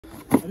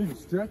I didn't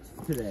stretch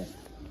today.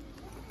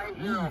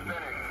 You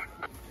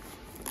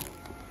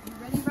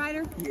ready,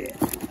 Ryder? Yeah.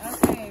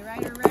 Okay,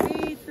 Ryder,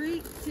 ready?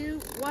 3, 2,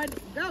 1,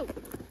 go.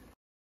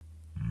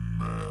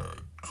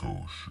 Mad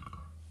Kosher.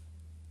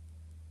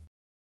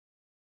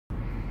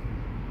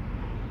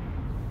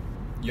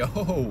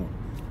 Yo,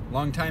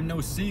 long time no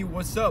see.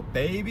 What's up,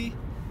 baby?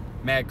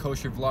 Mad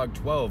Kosher Vlog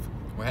 12.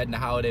 We're heading to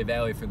Holiday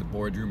Valley for the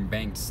Boardroom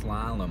Banked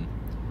Slalom.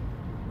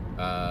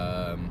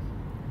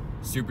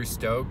 Super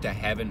stoked. I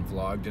haven't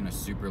vlogged in a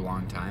super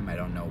long time. I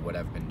don't know what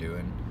I've been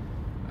doing.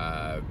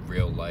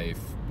 Real life,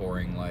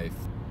 boring life,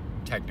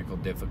 technical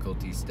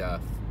difficulty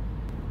stuff.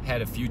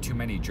 Had a few too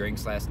many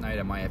drinks last night.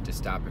 I might have to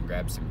stop and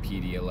grab some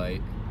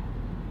Pedialyte.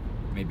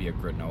 Maybe a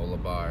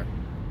granola bar.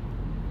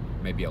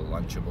 Maybe a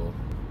Lunchable.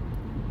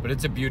 But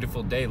it's a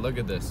beautiful day. Look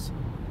at this.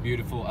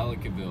 Beautiful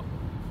Ellicottville.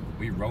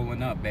 We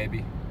rolling up,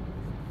 baby.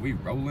 We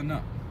rolling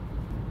up.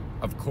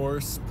 Of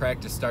course,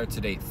 practice starts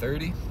at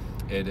 8:30.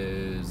 It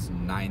is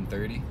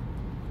 9:30.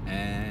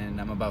 And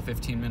I'm about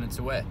 15 minutes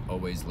away.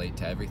 Always late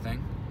to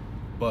everything.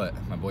 But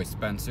my boy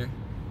Spencer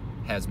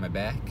has my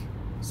back.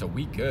 So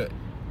we good.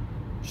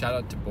 Shout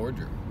out to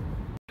Boardroom.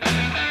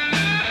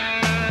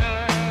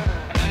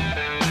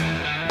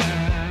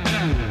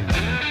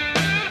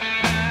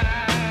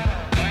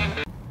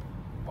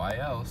 Why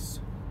else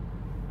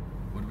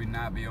would we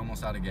not be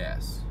almost out of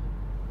gas?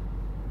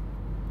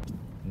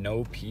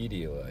 No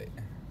Pedialyte,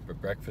 but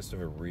breakfast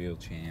of a real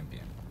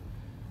champion.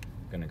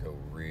 Gonna go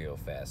real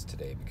fast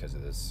today because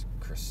of this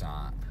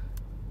croissant.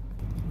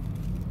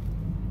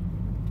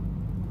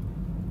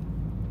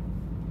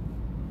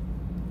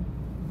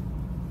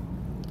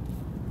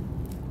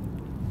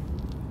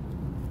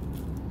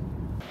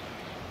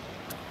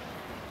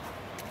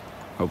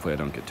 Hopefully I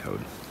don't get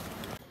towed.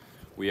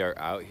 We are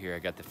out here. I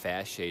got the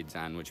fast shades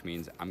on, which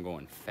means I'm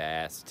going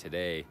fast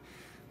today.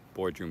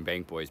 Boardroom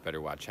Bank boys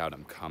better watch out.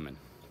 I'm coming.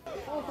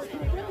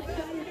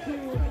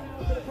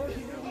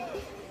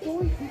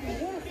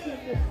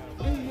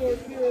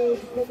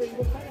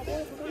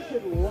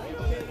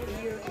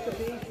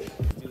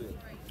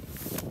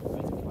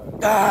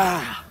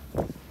 Ah!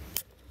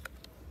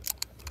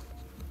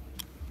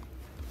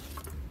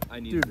 I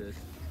need this.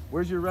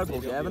 Where's your Red Bull,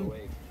 Gavin?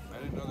 I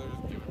didn't know they were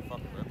just giving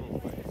fucking Red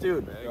Bull away.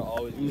 Dude,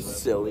 you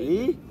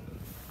silly?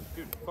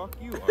 Dude, fuck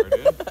you,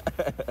 Arden.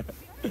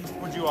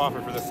 What'd you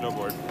offer for the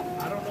snowboard?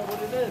 I don't know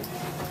what it is.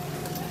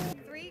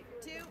 3,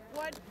 2,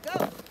 1,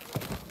 go.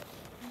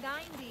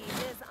 90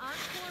 is on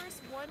course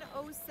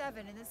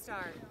 107 in the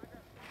start.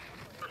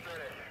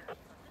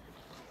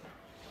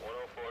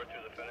 104 to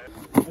the finish.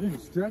 I didn't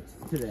stretch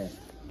today.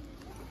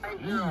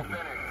 You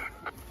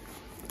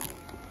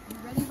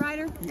ready,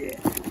 Ryder? Yeah.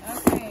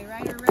 Okay,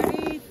 Ryder,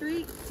 ready?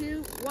 3,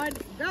 2, 1,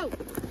 go.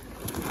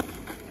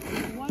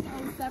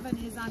 107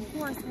 is on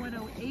course.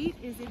 108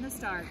 is in the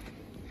start.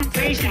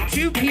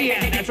 2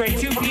 p.m. That's right,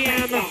 2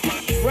 p.m.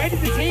 Right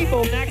at the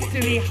table next to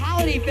the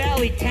Holiday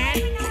Valley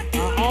tent.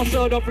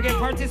 Also, don't forget,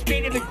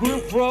 participate in the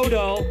group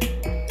roto.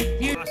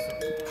 Here. Awesome.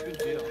 Good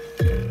deal.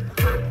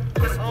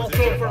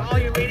 Also, for all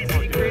your ladies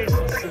and degrees.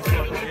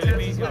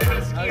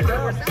 Divots,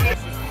 berms.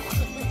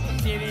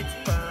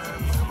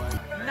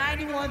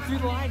 91 through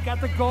the line, got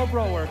the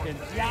GoPro working.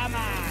 Yeah,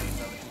 man.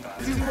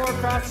 2-4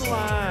 across the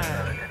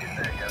line.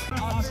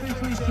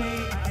 Officially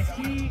say, I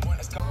see.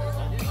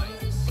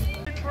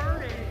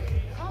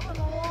 Coming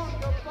along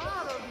the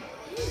bottom.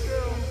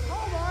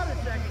 Hold on a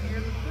second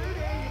here. The third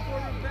end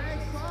before the bag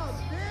club.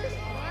 This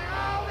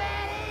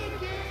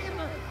game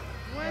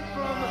went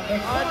from a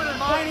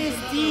minus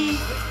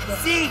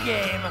DC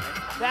game.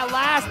 That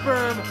last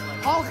berm,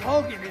 Hulk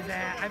Hogan is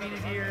at. I mean,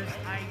 his ears.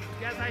 I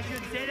guess I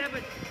shouldn't say that,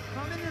 but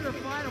coming to the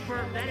final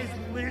berm, that is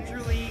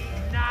literally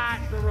not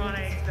the run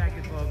I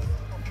expected, folks.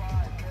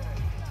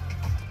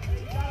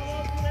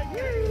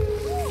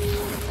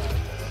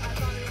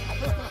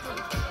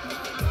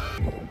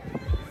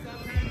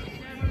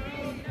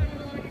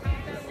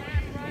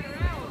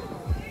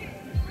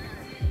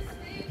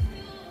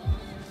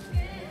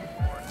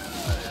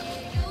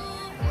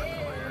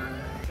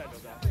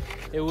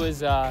 It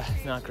was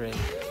not great.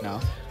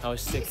 No? I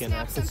was sick and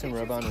I put some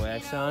rub-on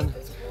wax on.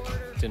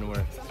 Didn't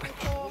work.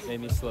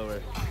 Made me slower.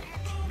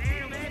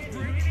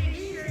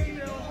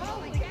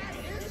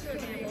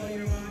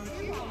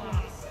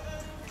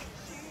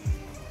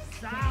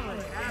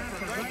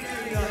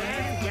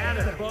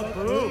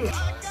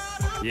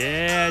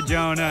 Yeah,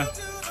 Jonah.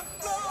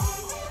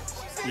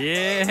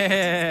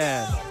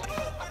 Yeah.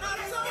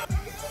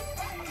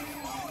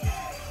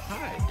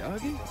 Hi,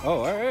 doggy.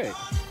 Oh, all right.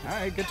 All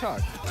right, good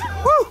talk.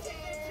 Woo!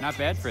 Not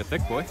bad for a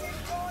thick boy.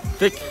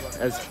 Thick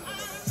as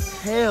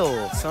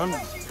hell, son.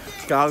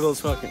 Goggles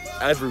fucking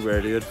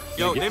everywhere, dude.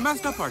 Yo, they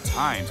messed up our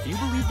times. Can you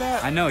believe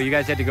that? I know, you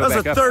guys had to go That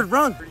was back the up. third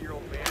run.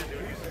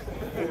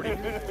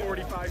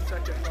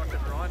 45-second fucking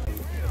run.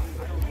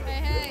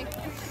 Hey, hey.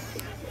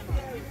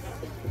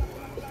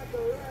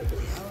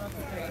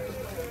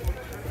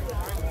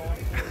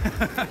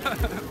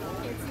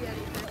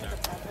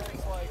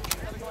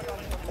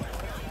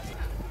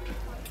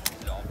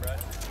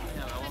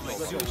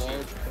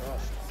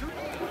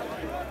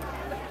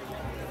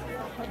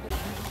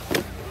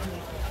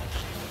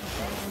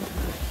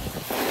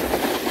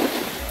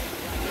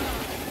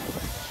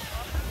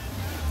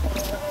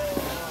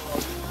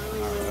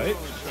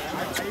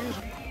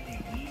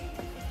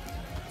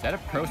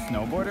 pro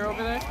snowboarder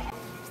over there?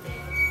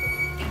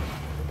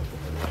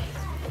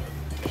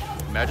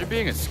 Imagine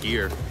being a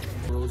skier.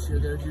 Kosher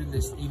there, dude.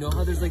 You know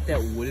how there's like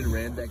that wooden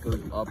ramp that goes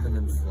up and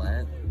then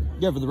flat?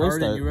 Yeah, for the race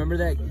start. You remember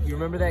that? You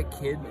remember that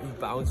kid who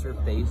bounced her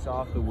face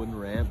off the wooden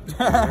ramp?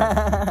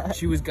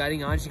 She was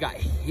guiding on. She got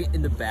hit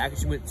in the back.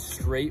 She went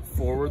straight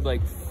forward,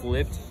 like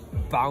flipped,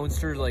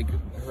 bounced her like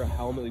her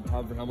helmet, like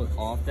top of her helmet,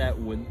 off that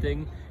wooden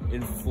thing,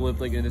 and flipped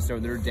like into snow.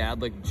 And her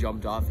dad like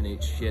jumped off and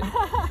ate shit.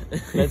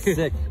 That's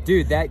sick,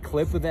 dude. That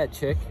clip with that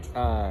chick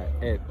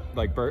at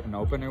like Burton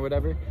Open or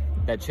whatever.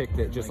 That chick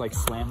that just like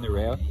slammed the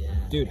rail.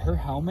 Dude, her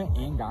helmet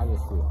and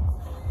goggles flew off.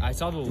 I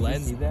saw the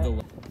lens. See that?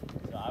 So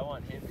I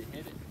want him to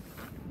hit it.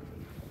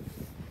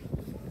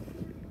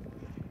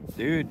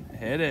 Dude,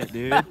 hit it,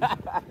 dude.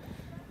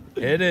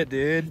 Hit it,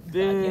 dude.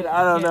 Dude,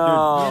 I don't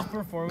know. He has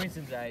performance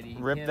anxiety.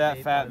 He Rip can't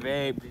that fat on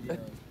vape. video.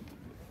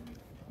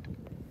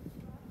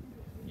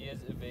 He has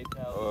a vape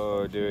pouch.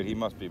 Oh, dude, he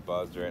must be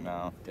buzzed right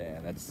now.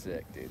 Damn, that's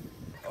sick, dude.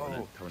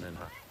 Coming in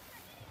hot.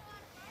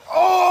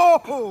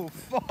 Oh,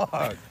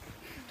 fuck.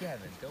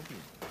 Gavin, don't be.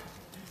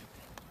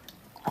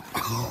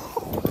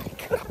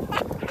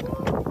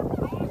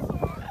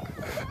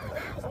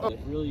 Like,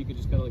 really, you could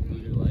just kind of like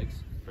move your legs.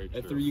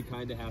 At 3, you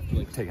kind of have to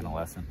like. Taking a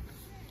lesson.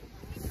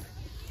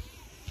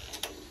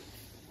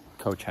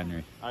 Coach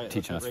Henry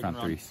teaching us front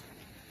threes.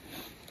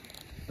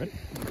 Ready?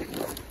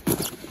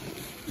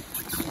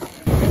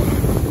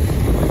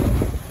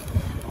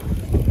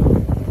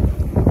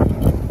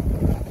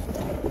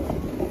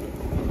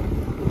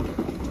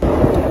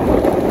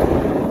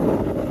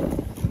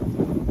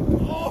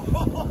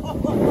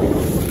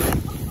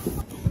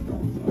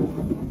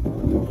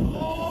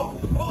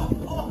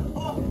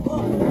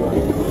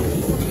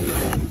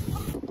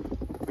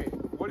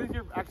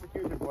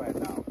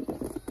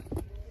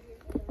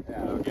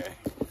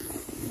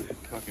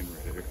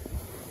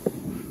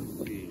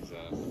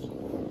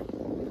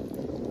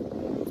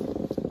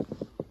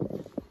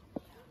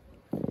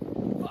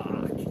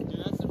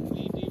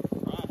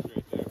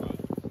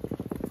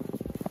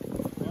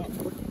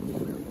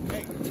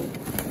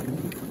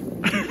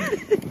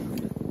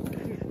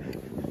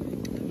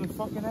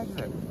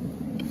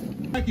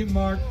 Second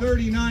mark,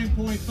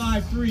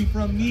 39.53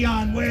 from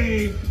Neon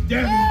Wave,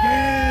 Devin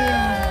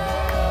Gale.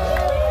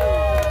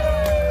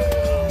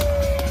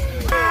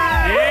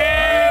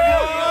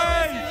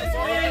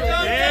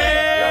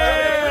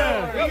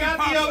 We got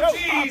the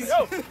OGs.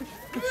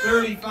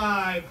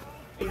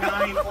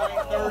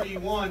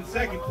 35.9.31.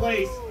 Second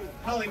place,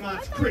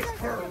 Hollymont's Chris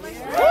Perks.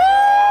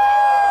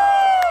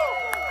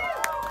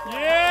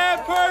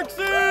 Yeah,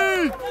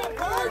 Perksy!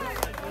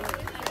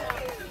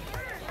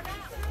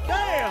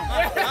 Damn!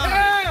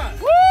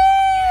 Woo!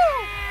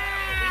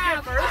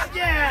 First,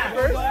 yeah!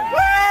 First, woo!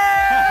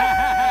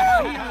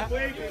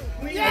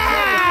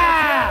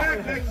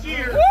 Yeah! Next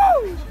year.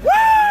 Woo! Woo!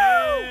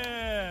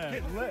 Yeah.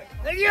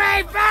 If you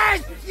ain't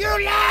first,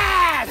 you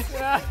last!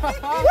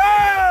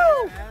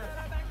 Woo!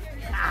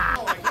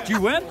 Did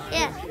you win?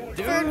 Yeah,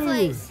 third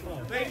place.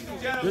 Ladies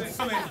and gentlemen,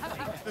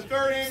 the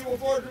third annual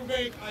Boardroom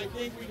Bank, I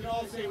think we can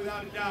all say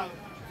without a doubt,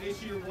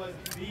 this year was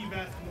the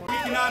best one. We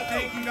cannot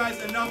thank you guys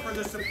enough for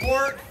the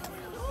support.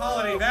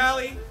 Holiday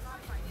Valley,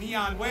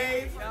 Neon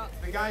Wave,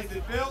 the guys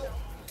that built,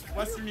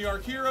 Western New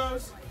York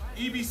Heroes,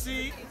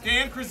 EBC,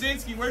 Dan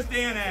Krasinski, where's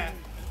Dan at?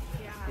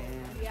 See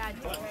you guys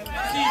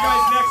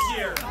next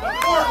year.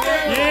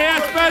 Yeah,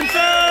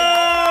 Spencer!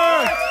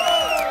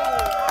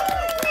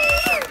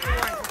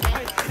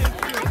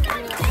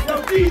 Yo,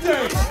 DJ!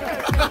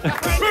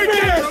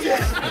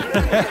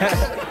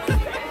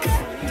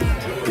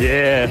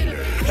 Yeah,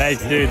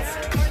 thanks, dudes.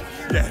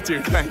 Yeah,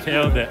 dude, thank you.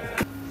 Killed it.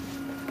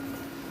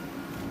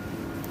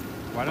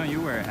 Why don't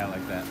you wear a hat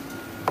like that?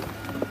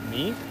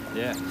 Me?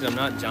 Yeah, because I'm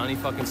not Johnny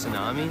fucking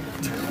Tsunami.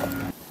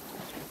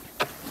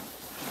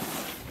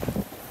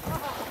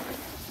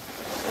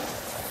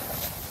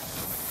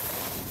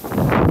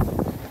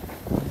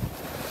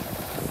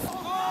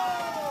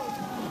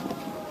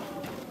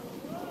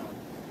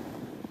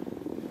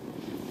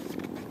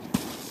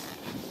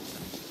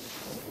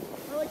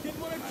 I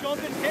didn't want to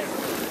jump and hit.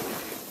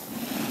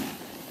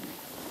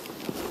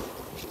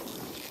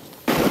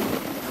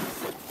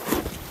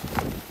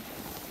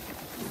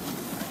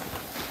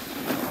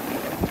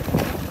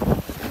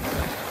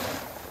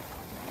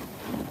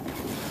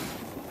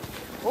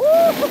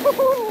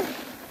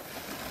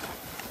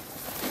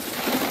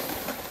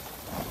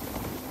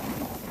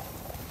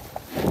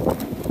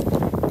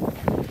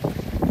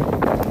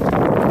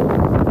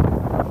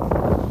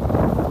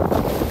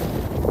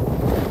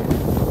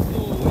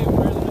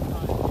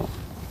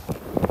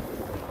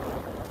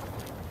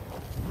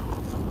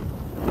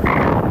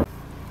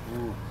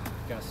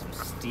 Got some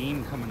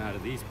steam coming out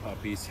of these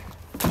puppies.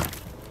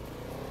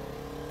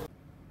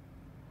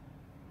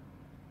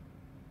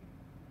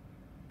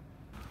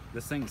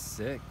 This thing's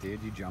sick,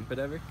 dude. You jump it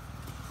ever?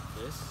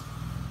 This?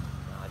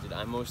 Nah, dude,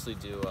 I mostly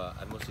do.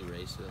 I mostly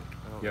race it. I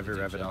don't You ever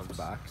really do rev it off the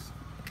jumps.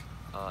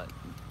 box?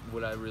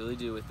 What I really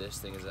do with this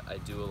thing is I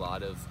do a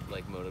lot of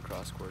like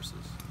motocross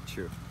courses.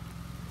 True.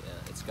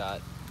 Yeah, it's got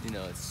You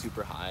know, it's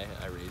super high.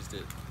 I raised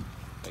it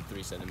like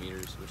 3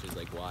 centimeters, which is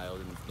like wild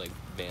in like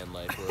van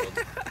life world.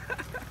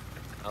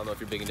 I don't know if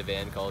you're big into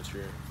van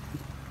culture.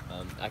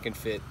 I can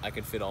fit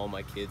all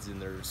my kids in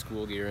their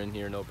school gear in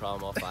here, no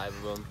problem. All 5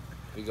 of them.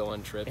 We go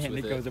on trips And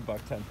with it it. goes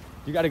 $110.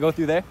 You got to go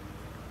through there.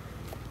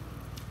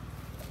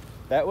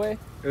 That way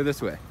or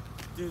this way?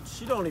 Dude,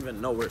 she don't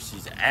even know where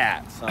she's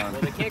at, son.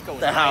 Well, they can't go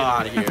Get the hell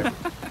out of either. here.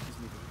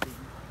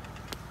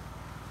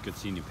 Good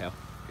seeing you, pal.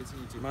 Good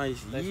seeing you too.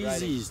 Nice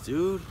Nice Yeezys,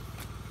 dude.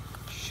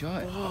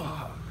 Shut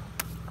up.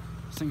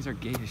 Those things are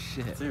gay as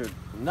shit. Dude,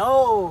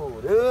 no,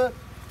 dude.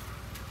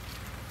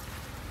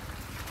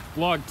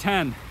 Vlog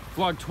 10.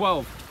 Vlog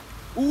 12.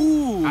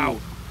 Ooh. Ow.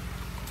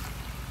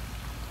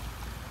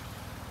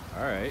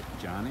 All right,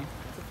 Johnny.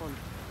 That's a fun.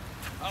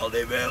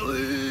 Holiday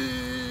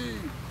Valley.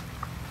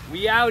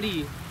 We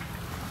outie.